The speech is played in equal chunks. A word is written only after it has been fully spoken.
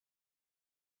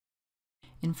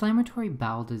Inflammatory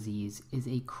bowel disease is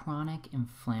a chronic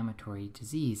inflammatory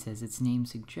disease, as its name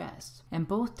suggests, and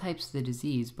both types of the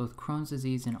disease, both Crohn's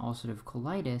disease and ulcerative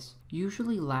colitis,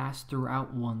 usually last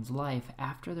throughout one's life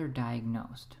after they're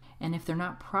diagnosed. And if they're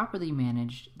not properly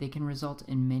managed, they can result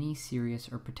in many serious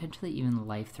or potentially even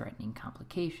life-threatening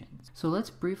complications. So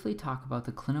let's briefly talk about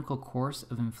the clinical course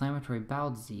of inflammatory bowel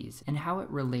disease and how it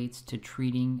relates to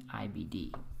treating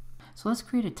IBD. So let's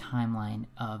create a timeline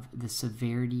of the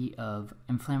severity of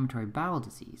inflammatory bowel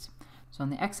disease. So on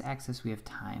the x-axis we have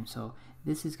time, so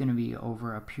this is going to be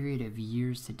over a period of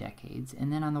years to decades,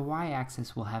 and then on the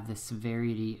y-axis we'll have the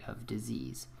severity of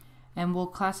disease. And we'll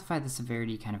classify the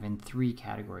severity kind of in three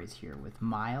categories here, with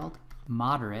mild,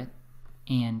 moderate,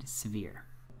 and severe.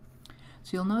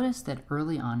 So you'll notice that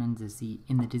early on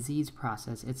in the disease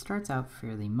process, it starts out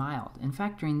fairly mild. In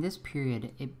fact, during this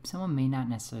period, someone may not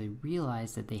necessarily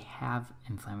realize that they have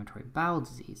inflammatory bowel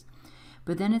disease,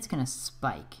 but then it's going to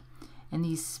spike. And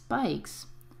these spikes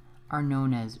are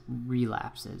known as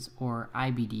relapses or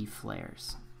IBD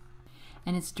flares.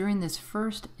 And it's during this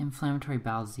first inflammatory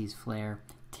bowel disease flare,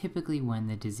 typically when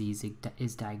the disease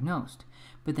is diagnosed,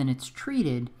 but then it's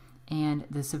treated and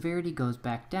the severity goes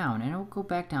back down, and it will go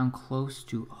back down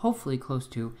hopefully close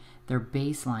to their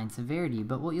baseline severity.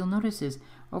 But what you'll notice is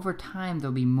over time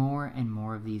there'll be more and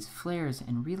more of these flares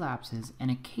and relapses, and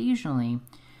occasionally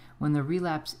when the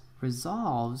relapse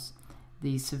resolves,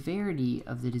 the severity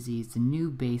of the disease, the new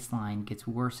baseline, gets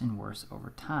worse and worse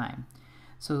over time.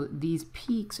 So these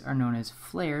peaks are known as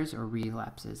flares or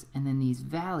relapses, and then these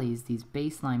valleys, these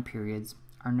baseline periods,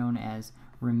 are known as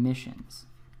remissions.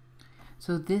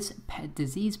 So this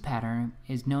disease pattern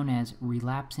is known as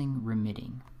relapsing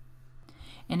remitting,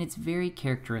 and it's very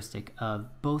characteristic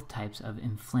of both types of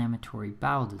inflammatory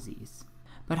bowel disease.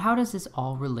 But how does this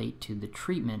all relate to the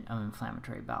treatment of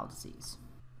inflammatory bowel disease?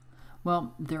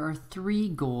 Well, there are three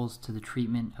goals to the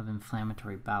treatment of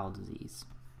inflammatory bowel disease,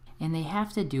 and they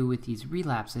have to do with these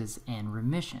relapses and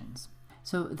remissions.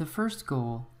 So the first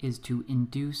goal is to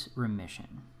induce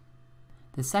remission.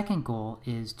 The second goal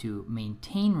is to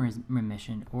maintain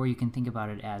remission, or you can think about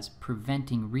it as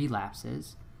preventing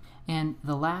relapses. And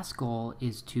the last goal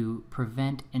is to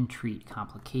prevent and treat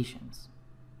complications.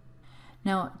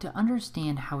 Now, to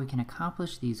understand how we can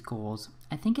accomplish these goals,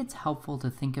 I think it's helpful to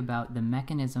think about the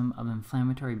mechanism of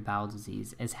inflammatory bowel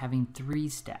disease as having three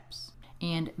steps.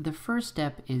 And the first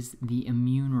step is the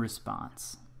immune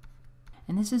response.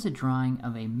 And this is a drawing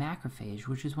of a macrophage,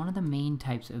 which is one of the main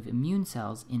types of immune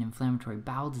cells in inflammatory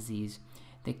bowel disease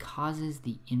that causes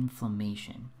the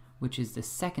inflammation, which is the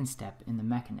second step in the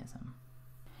mechanism.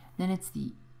 Then it's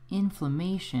the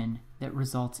inflammation that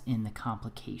results in the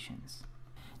complications.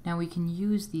 Now we can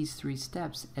use these three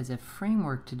steps as a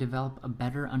framework to develop a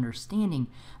better understanding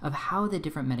of how the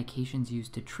different medications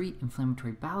used to treat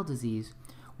inflammatory bowel disease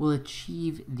will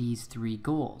achieve these three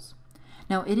goals.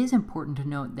 Now, it is important to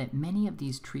note that many of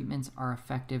these treatments are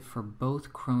effective for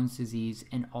both Crohn's disease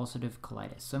and ulcerative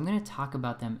colitis, so I'm going to talk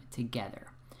about them together.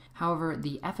 However,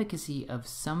 the efficacy of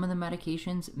some of the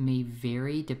medications may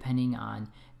vary depending on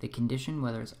the condition,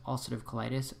 whether it's ulcerative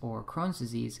colitis or Crohn's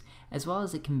disease, as well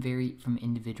as it can vary from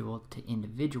individual to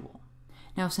individual.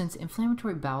 Now, since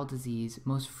inflammatory bowel disease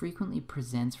most frequently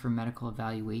presents for medical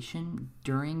evaluation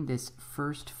during this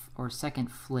first or second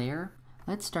flare,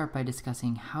 let's start by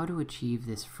discussing how to achieve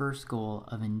this first goal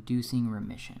of inducing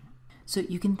remission. So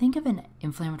you can think of an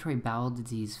inflammatory bowel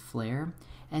disease flare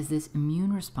as this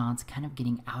immune response kind of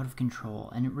getting out of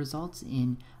control, and it results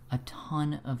in a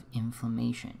ton of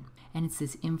inflammation. And it's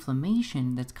this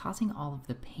inflammation that's causing all of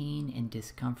the pain and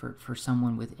discomfort for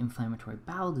someone with inflammatory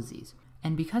bowel disease.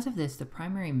 And because of this, the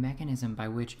primary mechanism by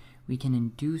which we can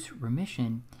induce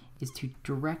remission is to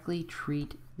directly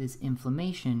treat this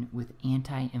inflammation with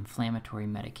anti-inflammatory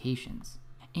medications.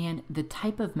 And the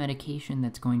type of medication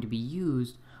that's going to be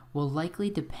used will likely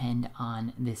depend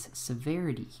on this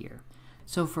severity here.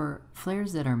 So for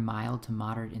flares that are mild to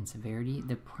moderate in severity,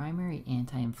 the primary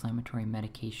anti-inflammatory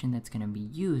medication that's going to be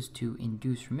used to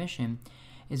induce remission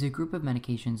is a group of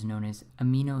medications known as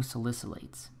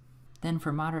aminosalicylates. Then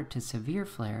for moderate to severe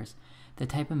flares, the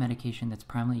type of medication that's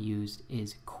primarily used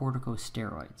is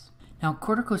corticosteroids. Now,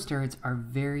 corticosteroids are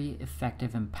very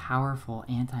effective and powerful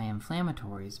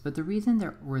anti-inflammatories, but the reason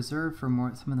they're reserved for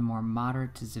some of the more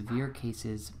moderate to severe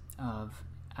cases of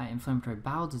inflammatory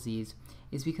bowel disease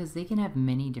is because they can have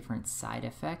many different side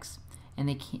effects, and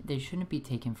they shouldn't be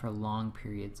taken for long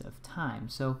periods of time.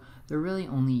 So they're really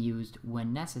only used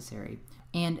when necessary.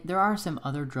 And there are some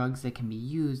other drugs that can be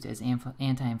used as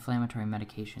anti-inflammatory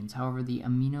medications. However, the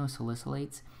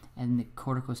aminosalicylates and the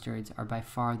corticosteroids are by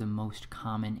far the most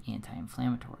common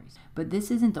anti-inflammatories. But this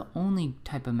isn't the only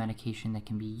type of medication that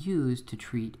can be used to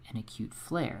treat an acute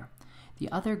flare.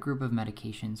 The other group of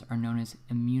medications are known as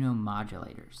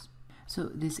immunomodulators. So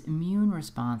this immune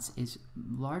response is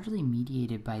largely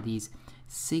mediated by these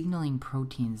signaling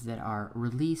proteins that are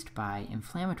released by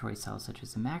inflammatory cells such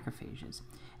as the macrophages.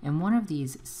 And one of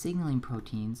these signaling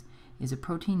proteins is a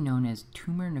protein known as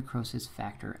tumor necrosis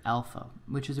factor alpha,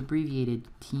 which is abbreviated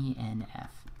TNF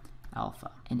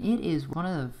alpha. And it is one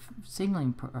of the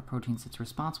signaling proteins that's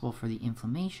responsible for the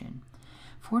inflammation.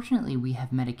 Fortunately, we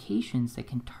have medications that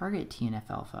can target TNF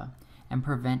alpha and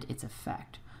prevent its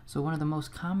effect. So one of the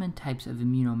most common types of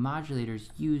immunomodulators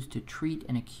used to treat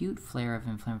an acute flare of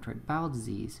inflammatory bowel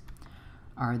disease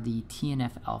are the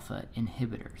TNF alpha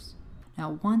inhibitors.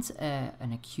 Now, once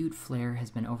an acute flare has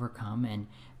been overcome and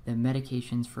the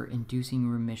medications for inducing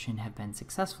remission have been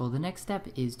successful, the next step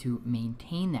is to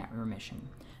maintain that remission.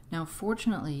 Now,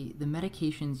 fortunately, the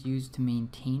medications used to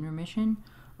maintain remission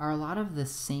are a lot of the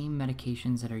same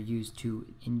medications that are used to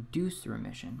induce the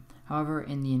remission. However,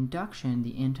 in the induction,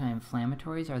 the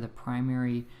anti-inflammatories are the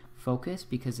primary focus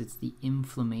because it's the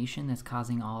inflammation that's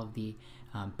causing all of the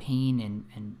pain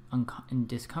and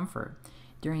discomfort.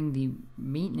 During the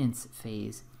maintenance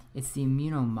phase, it's the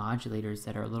immunomodulators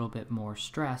that are a little bit more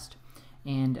stressed,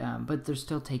 but they're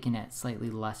still taken at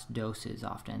slightly less doses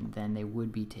often than they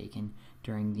would be taken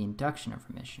during the induction of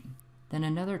remission. Then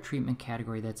another treatment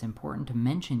category that's important to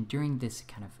mention during this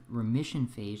kind of remission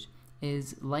phase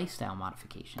is lifestyle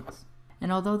modifications.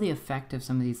 And although the effect of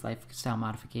some of these lifestyle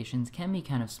modifications can be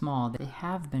kind of small, they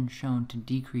have been shown to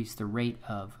decrease the rate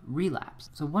of relapse.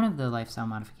 So one of the lifestyle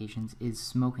modifications is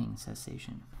smoking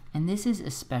cessation. And this is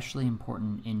especially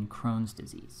important in Crohn's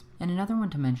disease. And another one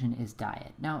to mention is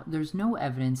diet. Now, there's no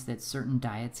evidence that certain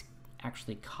diets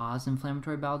actually cause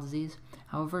inflammatory bowel disease.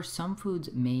 However, some foods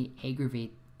may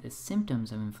aggravate the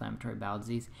symptoms of inflammatory bowel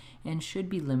disease and should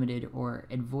be limited or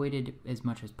avoided as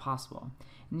much as possible.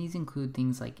 And these include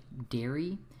things like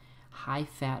dairy,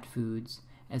 high-fat foods,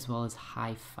 as well as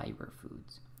high-fiber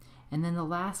foods. And then the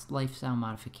last lifestyle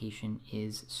modification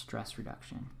is stress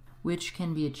reduction, which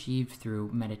can be achieved through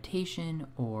meditation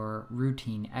or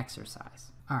routine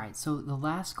exercise. Alright, so the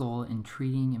last goal in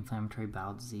treating inflammatory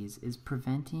bowel disease is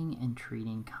preventing and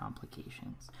treating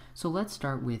complications. So let's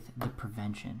start with the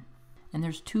prevention. And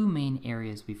there's two main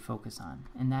areas we focus on,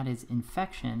 and that is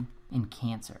infection and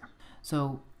cancer.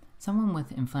 So someone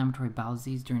with inflammatory bowel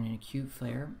disease during an acute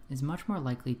flare is much more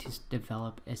likely to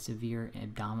develop a severe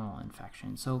abdominal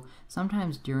infection. So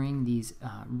sometimes during these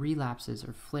relapses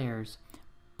or flares,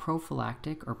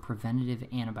 prophylactic or preventative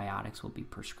antibiotics will be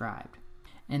prescribed.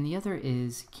 And the other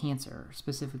is cancer,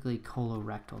 specifically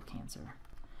colorectal cancer.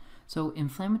 So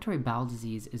inflammatory bowel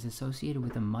disease is associated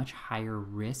with a much higher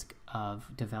risk of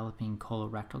developing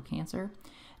colorectal cancer.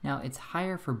 Now, it's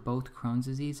higher for both Crohn's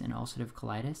disease and ulcerative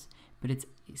colitis, but it's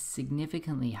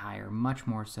significantly higher, much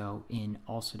more so, in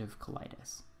ulcerative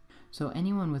colitis. So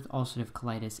anyone with ulcerative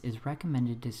colitis is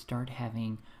recommended to start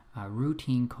having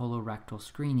routine colorectal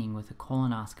screening with a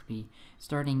colonoscopy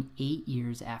starting 8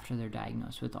 years after they're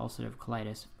diagnosed with ulcerative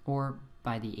colitis, or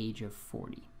by the age of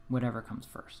 40, whatever comes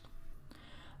first.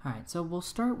 Alright, so we'll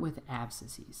start with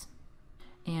abscesses.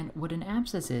 And what an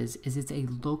abscess is it's a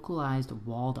localized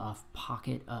walled-off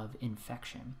pocket of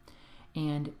infection.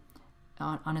 And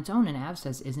on its own, an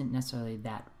abscess isn't necessarily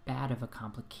that bad of a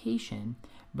complication,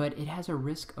 but it has a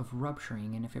risk of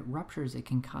rupturing, and if it ruptures, it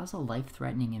can cause a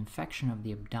life-threatening infection of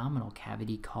the abdominal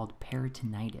cavity called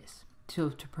peritonitis. So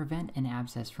to prevent an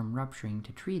abscess from rupturing,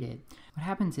 to treat it, what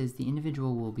happens is the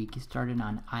individual will be started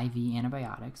on IV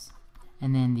antibiotics,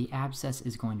 and then the abscess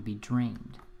is going to be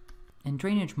drained. And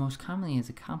drainage most commonly is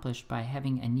accomplished by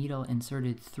having a needle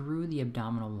inserted through the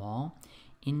abdominal wall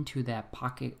into that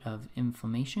pocket of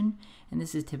inflammation, and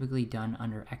this is typically done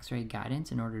under x-ray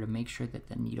guidance in order to make sure that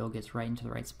the needle gets right into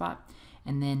the right spot,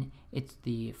 and then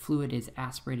the fluid is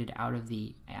aspirated out of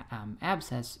the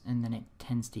abscess, and then it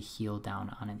tends to heal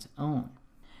down on its own.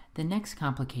 The next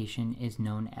complication is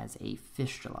known as a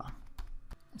fistula.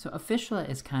 So a fistula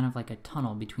is kind of like a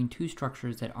tunnel between two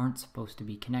structures that aren't supposed to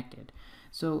be connected.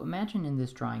 So imagine in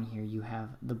this drawing here you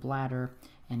have the bladder,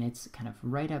 and it's kind of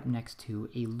right up next to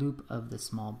a loop of the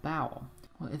small bowel.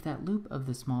 Well, if that loop of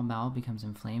the small bowel becomes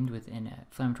inflamed with an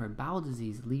inflammatory bowel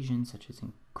disease lesion, such as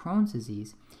in Crohn's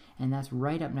disease, and that's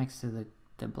right up next to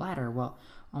the bladder, well,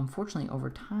 unfortunately over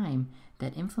time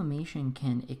that inflammation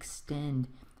can extend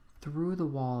through the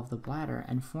wall of the bladder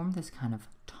and form this kind of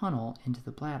tunnel into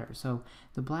the bladder. So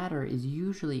the bladder is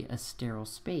usually a sterile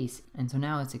space, and so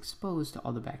now it's exposed to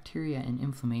all the bacteria and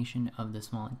inflammation of the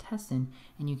small intestine,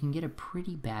 and you can get a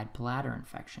pretty bad bladder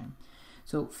infection.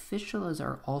 So fistulas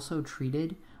are also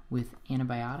treated with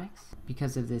antibiotics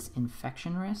because of this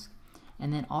infection risk,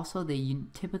 and then also they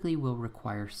typically will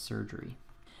require surgery.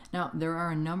 Now, there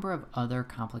are a number of other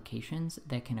complications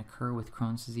that can occur with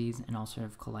Crohn's disease and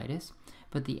ulcerative colitis,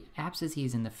 but the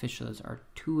abscesses and the fistulas are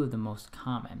two of the most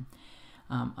common.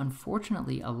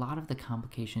 Unfortunately, a lot of the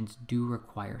complications do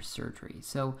require surgery.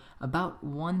 So about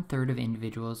 1/3 of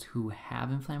individuals who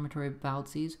have inflammatory bowel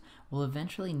disease will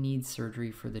eventually need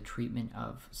surgery for the treatment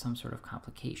of some sort of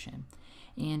complication.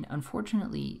 And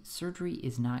unfortunately, surgery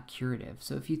is not curative.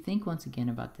 So if you think once again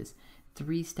about this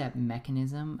 3-step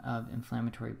mechanism of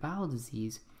inflammatory bowel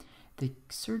disease, the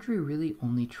surgery really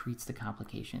only treats the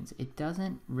complications. It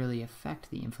doesn't really affect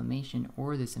the inflammation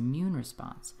or this immune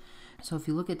response. So if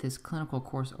you look at this clinical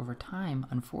course over time,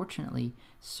 unfortunately,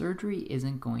 surgery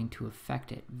isn't going to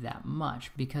affect it that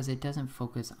much because it doesn't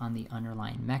focus on the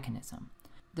underlying mechanism.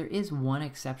 There is one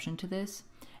exception to this,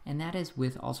 and that is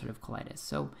with ulcerative colitis.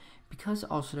 So because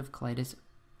ulcerative colitis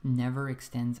never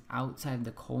extends outside of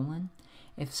the colon,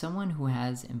 if someone who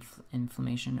has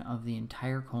inflammation of the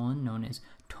entire colon, known as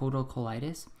total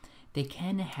colitis, they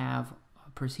can have a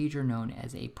procedure known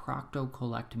as a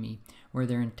proctocolectomy, where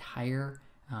their entire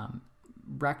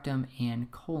rectum and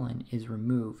colon is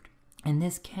removed. And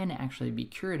this can actually be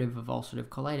curative of ulcerative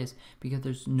colitis because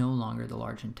there's no longer the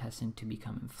large intestine to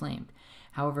become inflamed.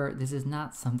 However, this is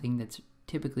not something that's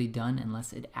typically done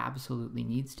unless it absolutely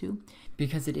needs to,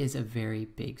 because it is a very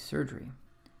big surgery.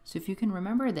 So if you can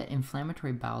remember that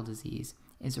inflammatory bowel disease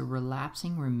is a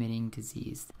relapsing remitting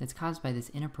disease that's caused by this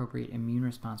inappropriate immune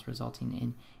response resulting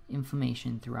in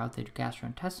inflammation throughout the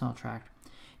gastrointestinal tract,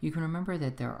 you can remember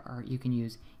that you can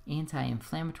use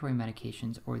anti-inflammatory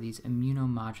medications or these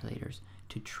immunomodulators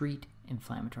to treat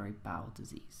inflammatory bowel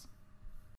disease.